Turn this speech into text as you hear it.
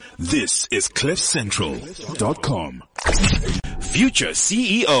This is CliffCentral.com. Future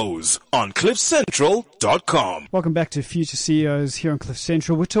CEOs on CliffCentral.com. Welcome back to Future CEOs here on Cliff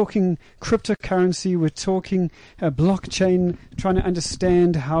Central. We're talking cryptocurrency, we're talking blockchain, trying to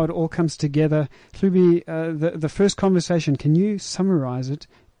understand how it all comes together. Hlubi, the first conversation, can you summarize it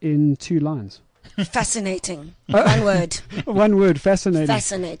in 2 lines? Fascinating. One word. One word, fascinating.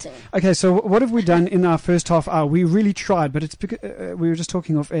 Fascinating. Okay, so what have we done in our first half hour? We really tried, but it's because we were just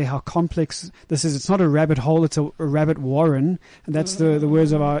talking off air how complex this is. It's not a rabbit hole, it's a rabbit warren. And that's the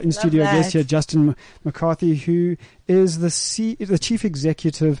words of our in-studio guest here, Justin McCarthy, who is the chief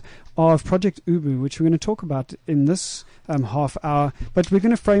executive of Project Ubu, which we're going to talk about in this half hour, but we're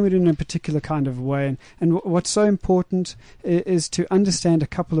going to frame it in a particular kind of way. And what's so important is to understand a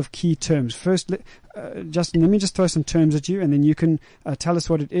couple of key terms. First, Justin, let me just throw some terms at you, and then you can tell us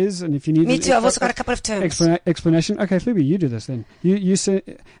what it is. And if you need, me too. I've also got a couple of terms. Explanation. Okay, Hlubi, you do this then. You say,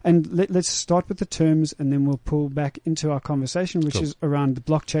 and let's start with the terms, and then we'll pull back into our conversation, which is around the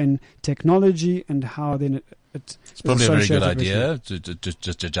blockchain technology and how then it's probably a very good idea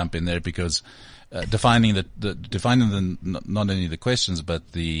to jump in there, because defining not only the questions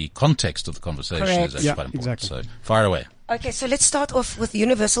but the context of the conversation is actually quite important. Exactly. So fire away. Okay, so let's start off with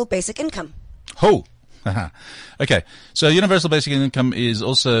universal basic income. Okay, so universal basic income is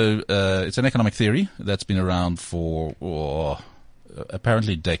also it's an economic theory that's been around for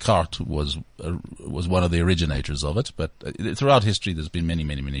apparently Descartes was one of the originators of it, but throughout history there's been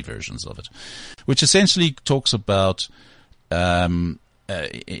many versions of it, which essentially talks about in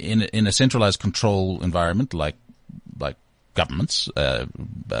a centralized control environment like governments,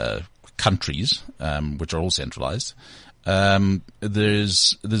 countries, which are all centralized.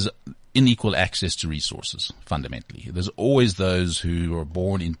 There's unequal access to resources. Fundamentally, there's always those who are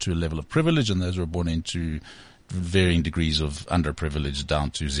born into a level of privilege and those who are born into varying degrees of underprivilege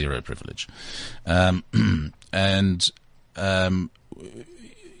down to zero privilege. There's an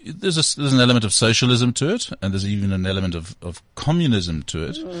element of socialism to it, and there's even an element of communism to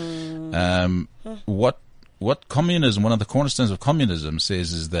it. What communism, one of the cornerstones of communism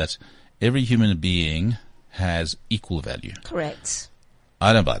says is that every human being has equal value. Correct.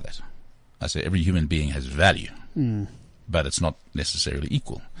 I don't buy that. I say every human being has value. But it's not necessarily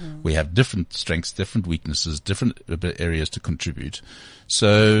equal. We have different strengths, different weaknesses, different areas to contribute.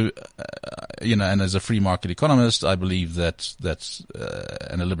 So, and as a free market economist, I believe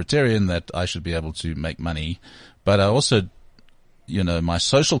and a libertarian, that I should be able to make money. But I also, my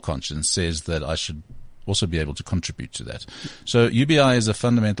social conscience says that I should also be able to contribute to that. So UBI is a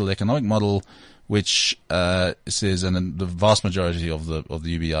fundamental economic model which says, and the vast majority of the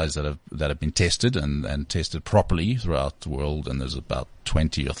UBIs that have been tested and tested properly throughout the world, and there's about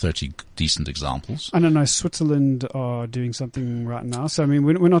 20 or 30 decent examples. I don't know, Switzerland are doing something right now. So I mean,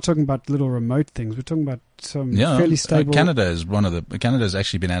 we're not talking about little remote things. We're talking about some fairly stable. Canada's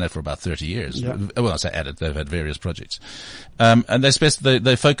actually been at it for about 30 years. Yeah. Well, I say at it, they've had various projects, and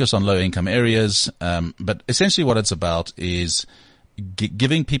they focus on low income areas. But essentially, what it's about is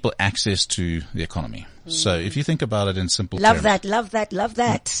giving people access to the economy. So if you think about it in simple terms. Love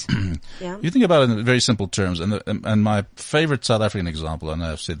that. Yeah. You think about it in very simple terms, and my favorite South African example, and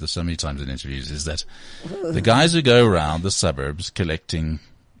I've said this so many times in interviews, is that the guys who go around the suburbs collecting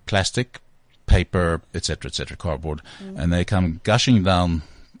plastic, paper, etc., cardboard, and they come dashing down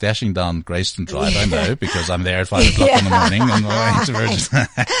Grayston Drive, I know, because I'm there at 5 o'clock in the morning on my way to Virgin.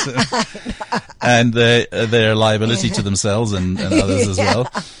 And their liability to themselves and others as well.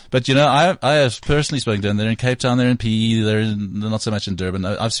 But I have personally spoken to them. They're in Cape Town, they're in PE, they're not so much in Durban.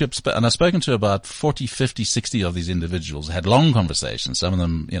 I've spoken to about 40, 50, 60 of these individuals, had long conversations, some of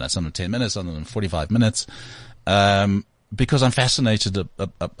them 10 minutes, some of them 45 minutes, because I'm fascinated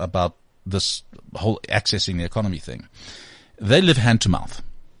about this whole accessing the economy thing. They live hand to mouth.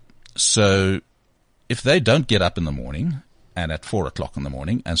 So if they don't get up in the morning and at 4 o'clock in the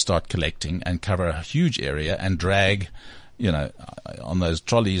morning and start collecting and cover a huge area and drag, on those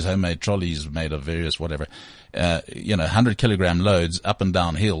trolleys, homemade trolleys made of various whatever, 100 kilogram loads up and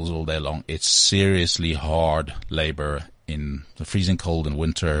down hills all day long, it's seriously hard labor in the freezing cold in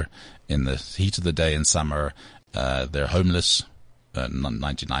winter, in the heat of the day in summer. They're homeless.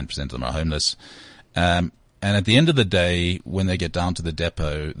 99% of them are homeless. And at the end of the day, when they get down to the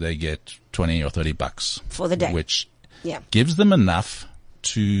depot, they get $20 or $30 for the day, which gives them enough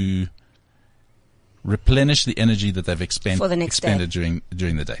to replenish the energy that they've expended during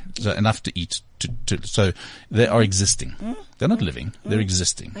the day. So enough to eat. So they are existing. They're not living. They're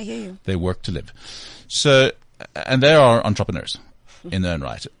existing. I hear you. They work to live. So, and they are entrepreneurs. in their own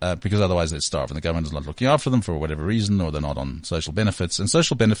right, because otherwise they'd starve, and the government is not looking after them for whatever reason, or they're not on social benefits. And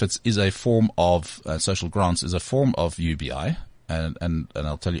social benefits is a form of social grants, is a form of UBI. And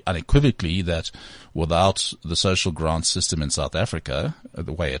I'll tell you unequivocally that without the social grant system in South Africa,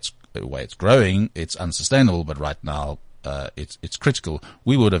 the way it's growing, it's unsustainable. But right now, it's critical.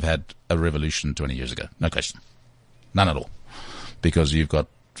 We would have had a revolution 20 years ago, no question, none at all, because you've got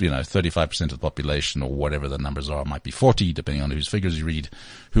 35% of the population, or whatever the numbers are, might be 40, depending on whose figures you read,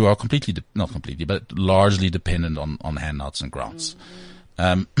 who are not completely, but largely dependent on handouts and grants.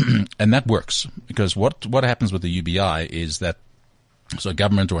 And that works, because what happens with the UBI is that, so a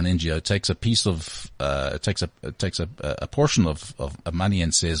government or an NGO takes a piece of, takes a portion of money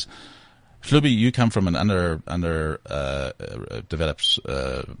and says, Hlubi, you come from an developed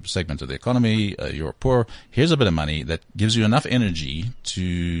segment of the economy. You're poor. Here's a bit of money that gives you enough money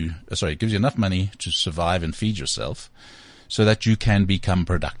to survive and feed yourself, so that you can become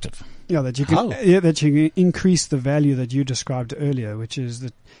productive. Yeah, that you can increase the value that you described earlier, which is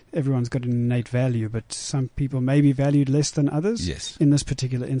that everyone's got an innate value, but some people may be valued less than others. Yes. In this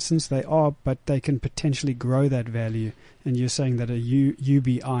particular instance, they are, but they can potentially grow that value. And you're saying that a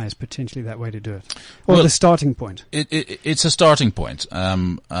UBI is potentially that way to do it, or the starting point. It's a starting point.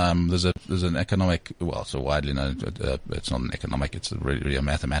 There's an economic, so widely known. It's not an economic. It's really a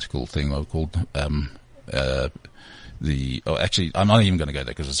mathematical thing called actually, I'm not even going to go there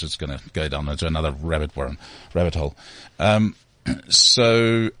because it's just going to go down into another rabbit hole.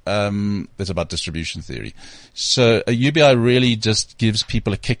 So it's about distribution theory. So a UBI really just gives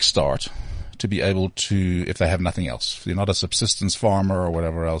people a kickstart to be able to, if they have nothing else. If you're not a subsistence farmer or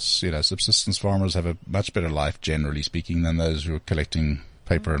whatever else, subsistence farmers have a much better life, generally speaking, than those who are collecting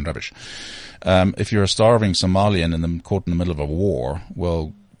paper and rubbish. If you're a starving Somalian and caught in the middle of a war,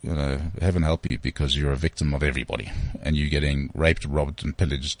 well, heaven help you, because you're a victim of everybody, and you're getting raped, robbed, and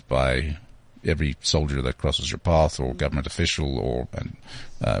pillaged by every soldier that crosses your path, or government official, or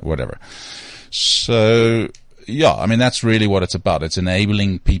whatever. So, yeah, I mean, that's really what it's about. It's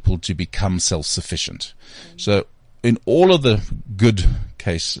enabling people to become self-sufficient. So, in all of the good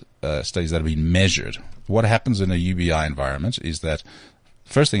case studies that have been measured, what happens in a UBI environment is that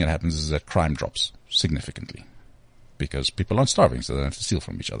first thing that happens is that crime drops significantly, because people aren't starving, so they don't have to steal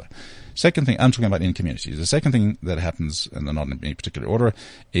from each other. Second thing, I'm talking about in communities. The second thing that happens, and not in any particular order,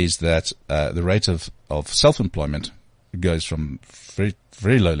 is that the rate of self-employment goes from very,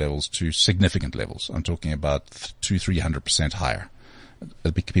 very low levels to significant levels. I'm talking about 200-300% higher.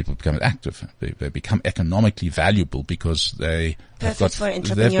 People become active. They become economically valuable because they have got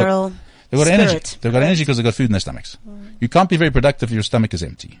entrepreneurial energy. They've got energy because they've got food in their stomachs. You can't be very productive if your stomach is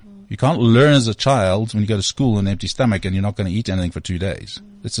empty. You can't learn as a child when you go to school on an empty stomach and you're not going to eat anything for 2 days.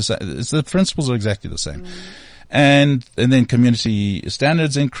 The principles are exactly the same. And then community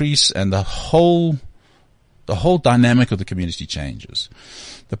standards increase, and the whole dynamic of the community changes.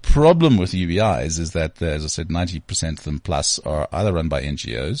 The problem with UBIs is that, as I said, 90% of them plus are either run by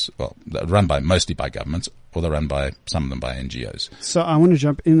NGOs, mostly by governments, or they're run by, some of them by NGOs. So I want to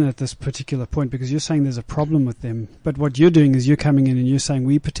jump in at this particular point, because you're saying there's a problem with them. But what you're doing is you're coming in and you're saying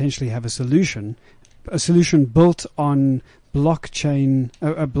we potentially have a solution built on blockchain,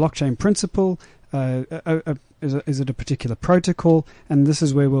 a blockchain principle. Is it a particular protocol? And this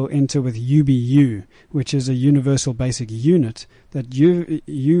is where we'll enter with UBU, which is a universal basic unit that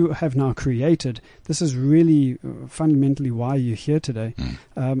you have now created. This is really fundamentally why you're here today.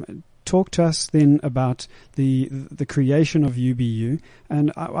 Talk to us then about the creation of UBU,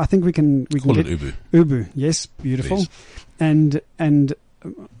 and I think we can call it UBU. UBU, yes, beautiful. Please. And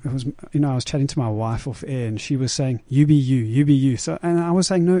it was, I was chatting to my wife off air, and she was saying UBU. So, and I was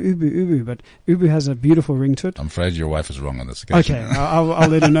saying no, UBU, but UBU has a beautiful ring to it. I'm afraid your wife is wrong on this occasion. Okay, I'll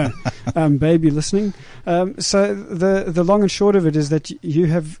let her know. Baby, listening. So the long and short of it is that you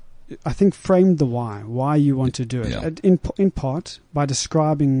have, I think, framed the why you want to do it. Yeah. In part by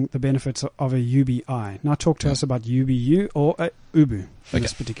describing the benefits of a UBI. Now talk to us about UBU or UBU in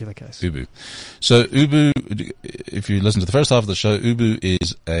this particular case. UBU. So UBU, if you listen to the first half of the show, UBU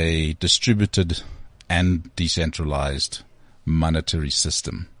is a distributed and decentralized monetary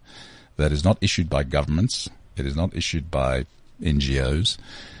system that is not issued by governments. It is not issued by NGOs.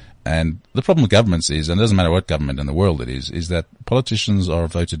 And the problem with governments is, and it doesn't matter what government in the world it is that politicians are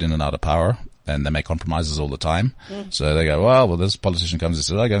voted in and out of power, and they make compromises all the time. So they go, well, this politician comes and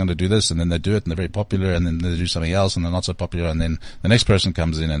says, I'm going to do this, and then they do it, and they're very popular, and then they do something else, and they're not so popular, and then the next person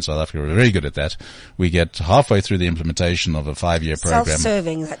comes in, and South Africa, we're very good at that. We get halfway through the implementation of a 5-year program.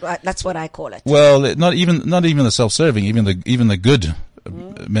 Self-serving, that's what I call it. Well, not even the self-serving, even the good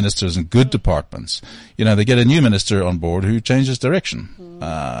ministers in good departments, they get a new minister on board who changes direction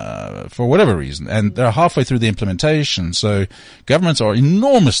for whatever reason, and they're halfway through the implementation. So governments are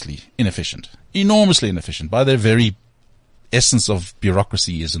enormously inefficient by their very essence of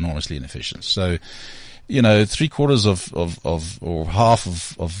bureaucracy is enormously inefficient. So, 3/4 or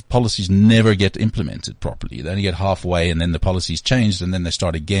half of policies never get implemented properly. They only get halfway, and then the policy's changed, and then they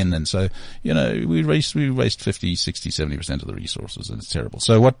start again. And so, we waste 50, 60, 70% of the resources, and it's terrible.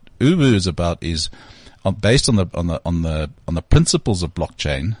 So what Ubu is about is based on the principles of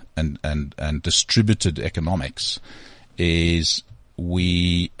blockchain and distributed economics. Is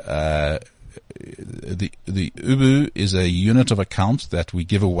the Ubu is a unit of account that we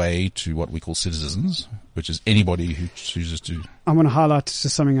give away to what we call citizens, which is anybody who chooses to. I want to highlight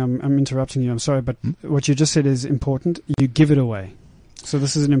just something. I'm interrupting you. I'm sorry, but what you just said is important. You give it away. So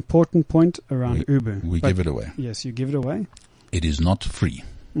this is an important point around Ubu. We give it away. Yes, you give it away. It is not free.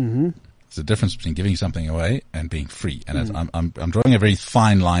 Mm-hmm. There's a difference between giving something away and being free. And I'm drawing a very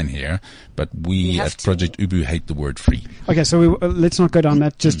fine line here, but we at Project Ubu hate the word free. Okay, so let's not go down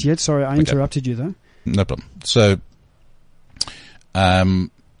that just yet. Sorry, I interrupted you though. No problem. So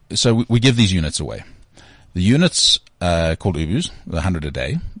we give these units away. The units called Ubus, 100 a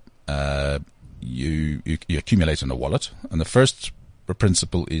day, you accumulate in a wallet. And the first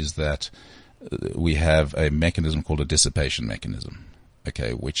principle is that we have a mechanism called a dissipation mechanism.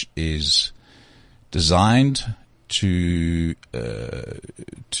 Okay, which is designed to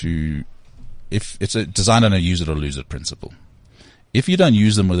if it's designed on a use it or lose it principle. If you don't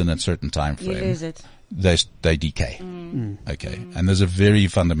use them within a certain time frame, you lose it. They decay. Okay, and there's a very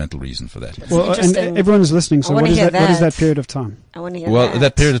fundamental reason for that. Well, and everyone is listening. So what is that period of time? I want to hear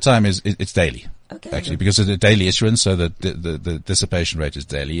that period of time is it's daily. Okay. Actually, because it's a daily issuance, so the dissipation rate is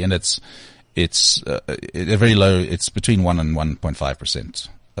daily, and it's a very low. It's between 1 and 1.5%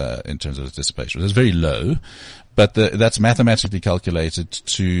 in terms of the dissipation. It's very low, but that's mathematically calculated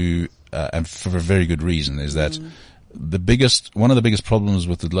to, and for a very good reason, is that one of the biggest problems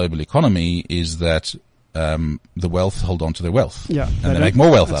with the global economy is that the wealth hold on to their wealth, and they make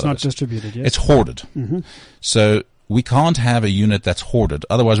more wealth out of it. It's not distributed. Yes. It's hoarded. Mm-hmm. So we can't have a unit that's hoarded.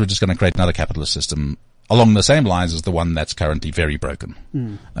 Otherwise, we're just going to create another capitalist system along the same lines as the one that's currently very broken.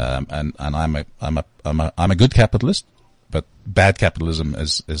 And I'm a good capitalist, but bad capitalism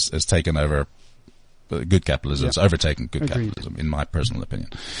has taken over good capitalism. It's overtaken good capitalism, in my personal opinion.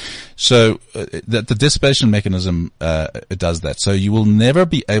 So the dissipation mechanism it does that. So you will never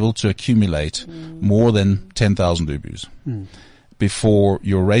be able to accumulate more than 10,000 Ubus before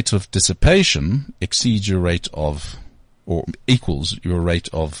your rate of dissipation exceeds your rate of, or equals your rate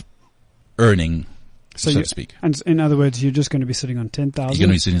of earning, so to speak. And in other words, you're just going to be sitting on 10,000 You're going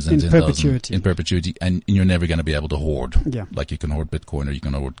to be sitting on 10,000 perpetuity. In perpetuity, and you're never going to be able to hoard. Yeah. Like you can hoard Bitcoin, or you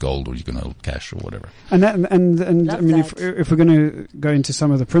can hoard gold, or you can hoard cash, or whatever. And I mean, if we're going to go into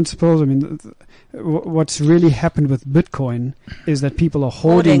some of the principles, I mean, what's really happened with Bitcoin is that people are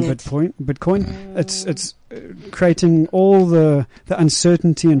hoarding Bitcoin. It's creating all the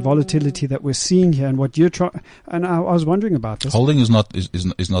uncertainty and volatility that we're seeing here, and what you're trying. And I was wondering about this. Holding is not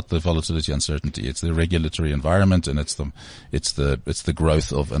the volatility uncertainty. It's the regulatory environment, and it's the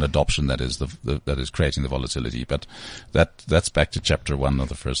growth of an adoption that is that is creating the volatility. But that's back to chapter 1 of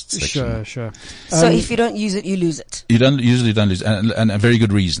the first section. Sure. So if you don't use it, you lose it. You usually don't lose, and a very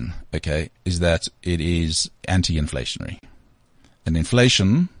good reason, okay, is that it is anti-inflationary, and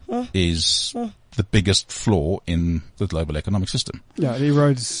inflation is the biggest flaw in the global economic system. Yeah, it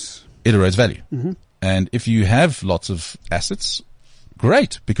erodes value. Mm-hmm. And if you have lots of assets,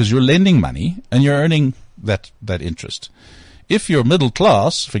 great, because you're lending money and you're earning that interest. If you're middle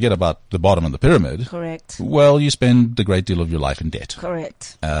class, forget about the bottom of the pyramid. Correct. Well, you spend a great deal of your life in debt.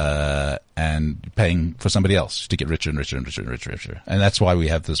 Correct. And paying for somebody else to get richer and richer and richer and richer and richer. And that's why we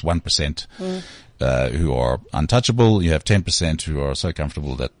have this 1% who are untouchable. You have 10% who are so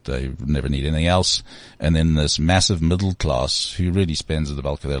comfortable that they never need anything else. And then this massive middle class who really spends the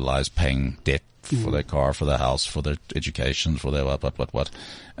bulk of their lives paying debt for their car, for their house, for their education, for their what.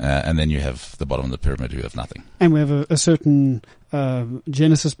 And then you have the bottom of the pyramid who have nothing. And we have a certain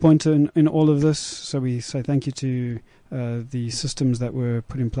genesis point in all of this. So we say thank you to the systems that were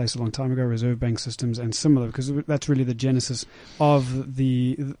put in place a long time ago, Reserve Bank systems and similar, because that's really the genesis of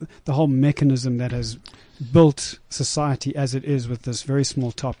the whole mechanism that has built society as it is, with this very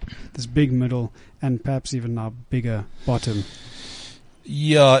small top, this big middle, and perhaps even now bigger bottom.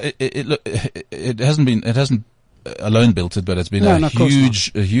 Yeah, it hasn't alone built it, but it's been a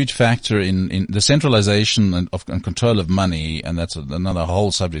huge factor in the centralization and control of money, and that's another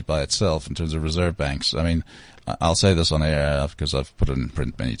whole subject by itself in terms of reserve banks. I mean, I'll say this on air because I've put it in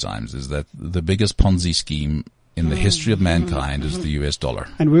print many times, is that the biggest Ponzi scheme in the history of mankind is the US dollar.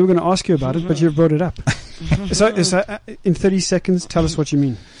 And we were going to ask you about it, but you've brought it up. So in 30 seconds, tell us what you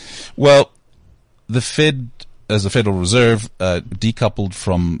mean. Well, the Fed, as the Federal Reserve, decoupled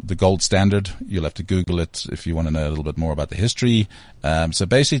from the gold standard. You'll have to Google it if you want to know a little bit more about the history. So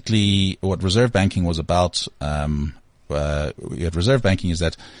basically, what reserve banking was about, reserve banking is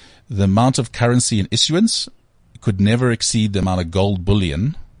that the amount of currency in issuance could never exceed the amount of gold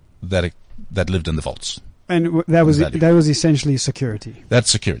bullion that lived in the vaults. And that was essentially security. That's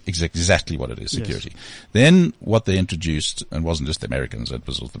security. Exactly what it is, security. Yes. Then what they introduced, and wasn't just the Americans, it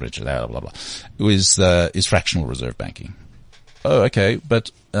was the British, blah, blah, blah, is fractional reserve banking. Oh, okay.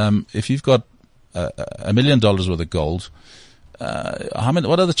 But, if you've got $1 million worth of gold,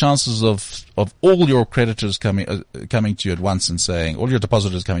 what are the chances of all your creditors coming to you at once and saying, all your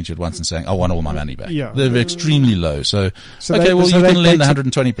depositors coming to you at once and saying, I want all my money back? Yeah. They're extremely low. So you can lend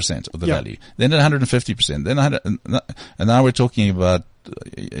 120% of the value, then 150%, and now we're talking about,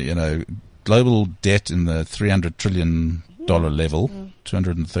 global debt in the $300 trillion level,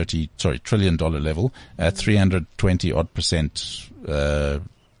 $230 trillion level at 320 odd percent,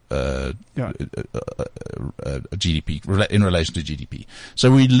 GDP in relation to GDP. So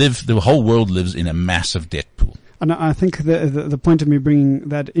the whole world lives in a massive debt pool. And I think the point of me bringing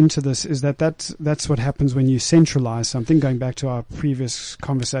that into this is that's what happens when you centralize something. Going back to our previous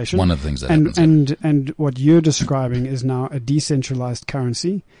conversation, one of the things that happens, and what you're describing is now a decentralized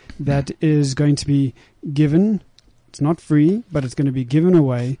currency that is going to be given. It's not free, but it's going to be given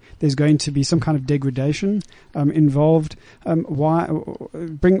away. There's going to be some kind of degradation involved. Why?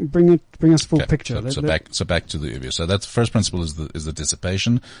 Bring us full picture. So back to the UBU. So that's the first principle is the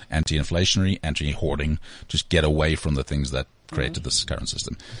dissipation, anti-inflationary, anti-hoarding. Just get away from the things that created this current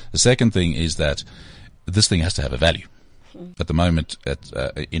system. The second thing is that this thing has to have a value. At the moment,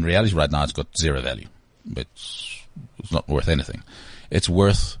 in reality, right now, it's got zero value. It's not worth anything. It's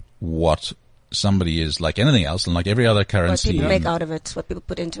worth what somebody is, like anything else, and like every other currency. What people make out of it, what people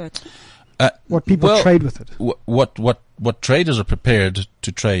put into it. What people trade with it. What traders are prepared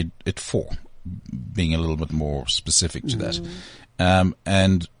to trade it for, being a little bit more specific to that.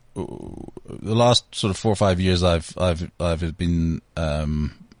 And the last sort of 4 or 5 years, I've tried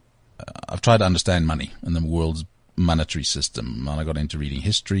to understand money and the world's monetary system, and I got into reading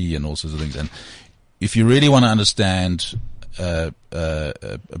history and all sorts of things. And if you really want to understand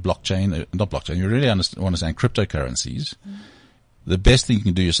blockchain, not blockchain, you really want to understand cryptocurrencies, the best thing you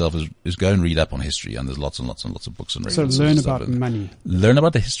can do yourself is go and read up on history, and there's lots and lots and lots of books and references. So learn about money. Learn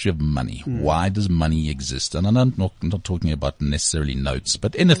about the history of money. Why does money exist? And I'm not talking about necessarily notes,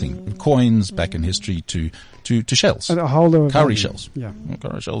 but anything, coins back in history to shells. A whole lot of cowrie shells. Yeah. Well,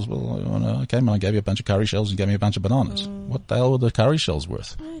 cowrie shells, okay, man, I gave you a bunch of cowrie shells and gave me a bunch of bananas. What the hell were the cowrie shells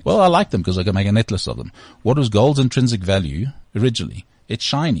worth? Well, I like them because I can make a necklace of them. What was gold's intrinsic value originally? It's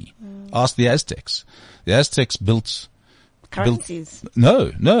shiny. Ask the Aztecs. The Aztecs built currencies.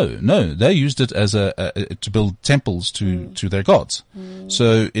 No. They used it as to build temples to their gods.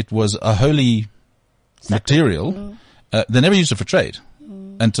 So it was a holy material. They never used it for trade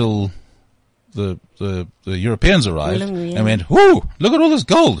until the Europeans arrived and went, "Whoo! Look at all this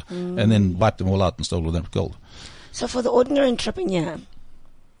gold!" and then wiped them all out and stole all that gold. So for the ordinary entrepreneur,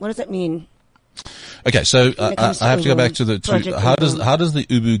 what does that mean? Okay, so I have to go back to how does the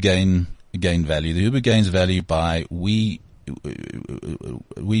Ubu gain value? The Ubu gains value by we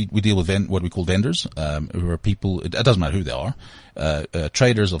deal with what we call vendors, who are people. It doesn't matter who they are,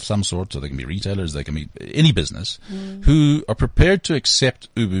 traders of some sort. So they can be retailers, they can be any business, who are prepared to accept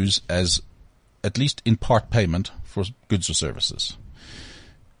Ubus as at least in part payment for goods or services,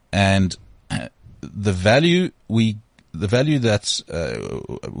 and the value that's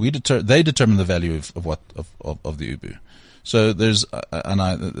they determine the value of the Ubu. So this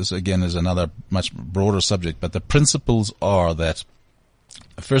again is another much broader subject, but the principles are that,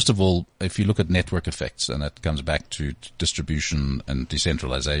 first of all, if you look at network effects, and that comes back to distribution and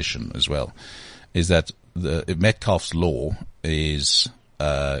decentralization as well, is that Metcalfe's law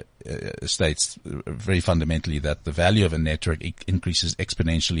states very fundamentally that the value of a network increases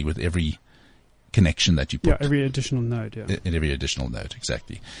exponentially with every connection that you put. Yeah, every additional node. Yeah, in every additional node,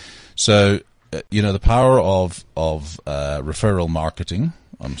 exactly. So, the power of referral marketing.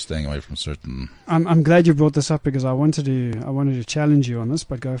 I'm staying away from certain. I'm glad you brought this up because I wanted to challenge you on this,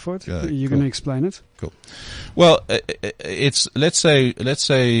 but go for it. You're going to explain it. Cool. Well, it's let's say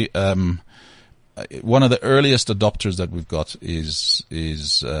one of the earliest adopters that we've got is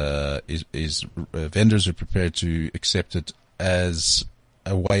vendors who are prepared to accept it as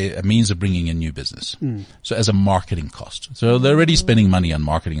a means of bringing in new business. So as a marketing cost. So they're already spending money on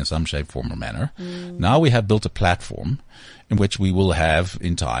marketing in some shape, form or manner. Now we have built a platform in which we will have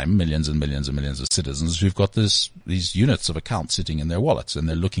in time millions and millions and millions of citizens who've got these units of accounts sitting in their wallets and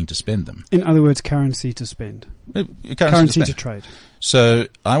they're looking to spend them. In other words, currency to spend. Currency to trade. So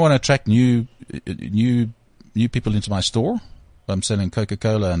I want to attract new people into my store. I'm selling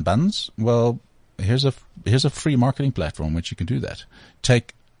Coca-Cola and buns. Well, here's a free marketing platform which you can do that.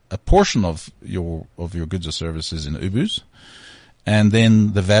 Take a portion of your goods or services in Ubus, and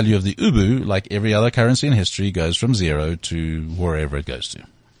then the value of the Ubu, like every other currency in history, goes from zero to wherever it goes to.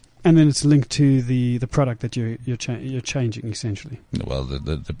 And then it's linked to the product that you're changing, essentially. Well,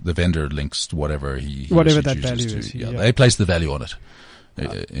 the vendor links to whatever whatever that value is. Yeah, they place the value on it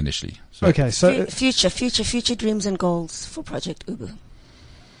initially. So okay, so future dreams and goals for Project Ubu.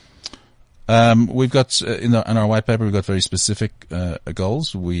 We've got in our white paper, we've got very specific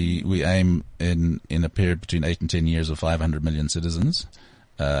goals. We aim in a period between 8 and 10 years of 500 million citizens.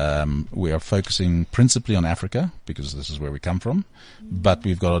 We are focusing principally on Africa because this is where we come from, but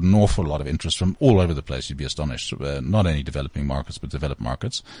we've got an awful lot of interest from all over the place. You'd be astonished. Not only developing markets, but developed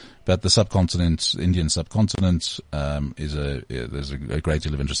markets. But the subcontinent, Indian subcontinent, there's a great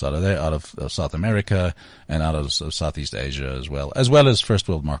deal of interest out of there, out of South America and out of Southeast Asia as well as first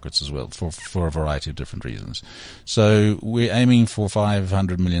world markets as well for a variety of different reasons. So we're aiming for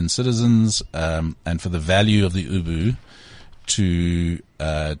 500 million citizens, and for the value of the Ubu to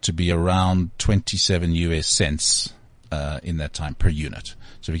be around 27 US cents in that time per unit.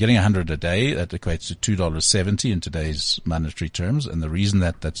 So if you're getting 100 a day, that equates to $2.70 in today's monetary terms. And the reason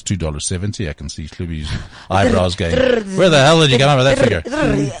that's $2.70, I can see Hlubi's eyebrows going, where the hell did you come up with that figure?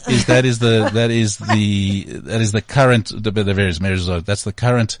 That is the current, the various measures of, that's the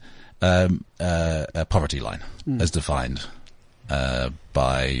current poverty line as defined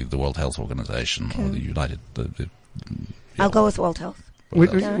by the World Health Organization or the United. I'll go with World Health.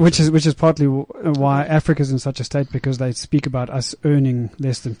 Which is partly why Africa's in such a state, because they speak about us earning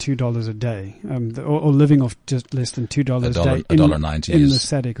less than $2 a day, or living off just less than $2 a day in the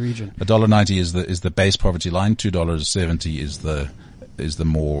SADC region. $1.90 is the base poverty line. $2.70 is the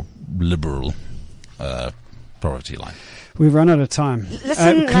more liberal poverty line. We've run out of time.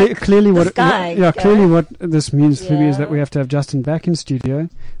 Listen, clearly what this means, Hlubi, is that we have to have Justin back in studio.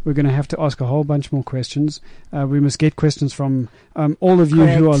 We're going to have to ask a whole bunch more questions. We must get questions from all of you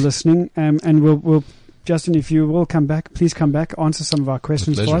who are listening, and we'll Justin, if you will come back, please come back, answer some of our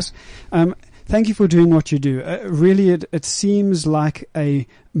questions for us. Thank you for doing what you do. Really, it seems like a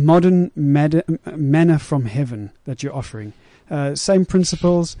modern manna from heaven that you're offering. Same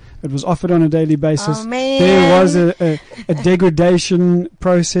principles. It was offered on a daily basis. Oh, man. There was a degradation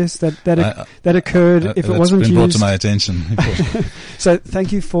process that occurred if it wasn't been used. Brought to my attention. So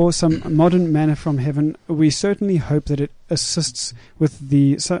thank you for some modern manna from heaven. We certainly hope that it assists with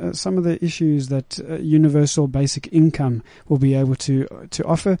some of the issues that universal basic income will be able to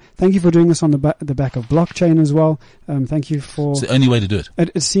offer. Thank you for doing this on the back of blockchain as well. Thank you for. It's the only way to do it.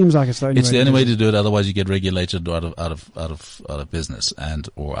 It seems like it's the only way. It's the only way to do it. Otherwise, you get regulated out of business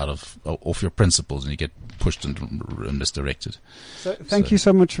or off your principles, and you get pushed and misdirected. So thank you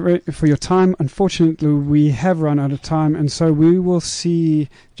so much for your time. Unfortunately, we have run out of time, and so we will see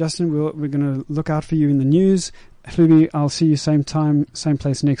Justin. We're going to look out for you in the news. Hlubi, I'll see you same time, same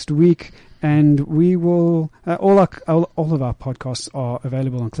place next week. And we will, all of our podcasts are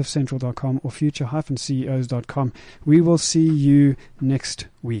available on cliffcentral.com or future-ceos.com. We will see you next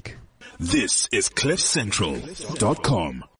week. This is cliffcentral.com.